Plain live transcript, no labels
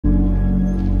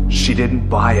She didn't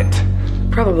buy it.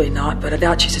 Probably not, but I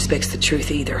doubt she suspects the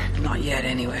truth either. Not yet,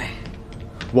 anyway.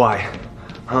 Why?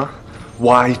 Huh?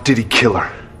 Why did he kill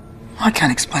her? I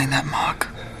can't explain that, Mark.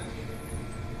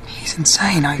 He's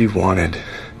insane. He wanted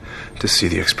to see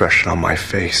the expression on my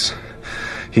face.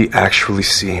 He actually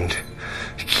seemed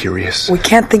curious. We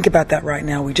can't think about that right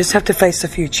now. We just have to face the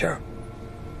future.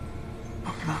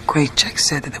 Greycheck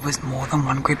said that there was more than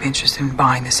one group interested in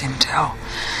buying this intel.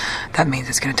 That means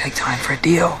it's going to take time for a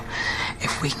deal.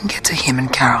 If we can get to him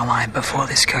and Caroline before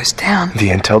this goes down... The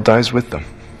intel dies with them.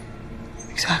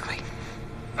 Exactly.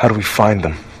 How do we find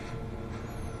them?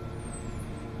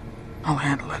 I'll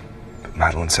handle it. But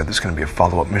Madeline said there's going to be a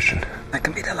follow-up mission. That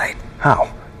can be delayed.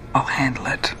 How? I'll handle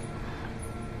it.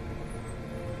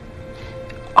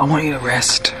 I want you to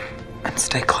rest and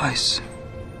stay close.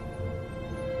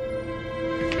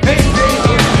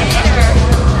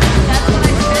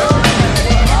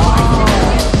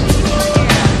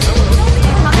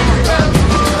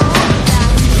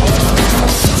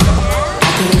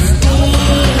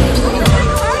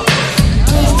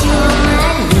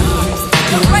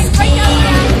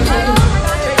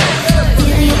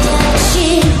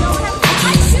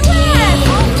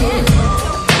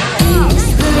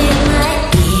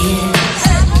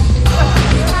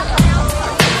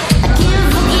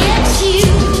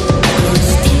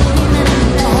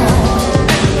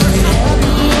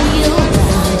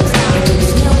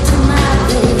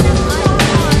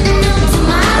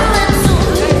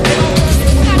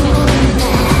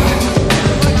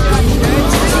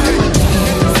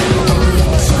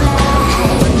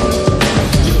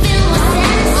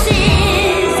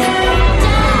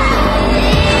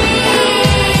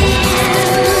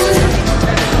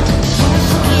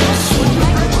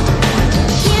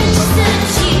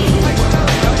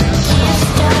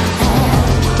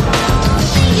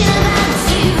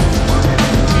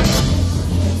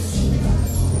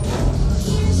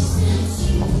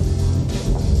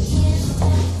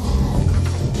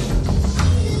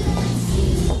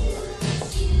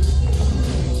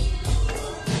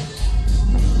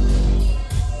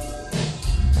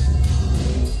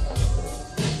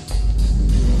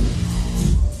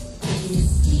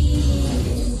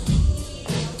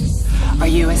 Are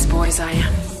you as bored as I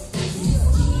am?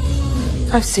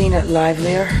 I've seen it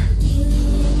livelier.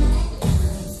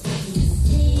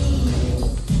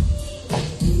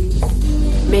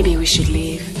 Maybe we should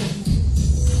leave.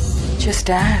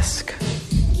 Just ask.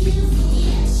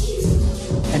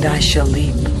 And I shall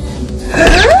leap.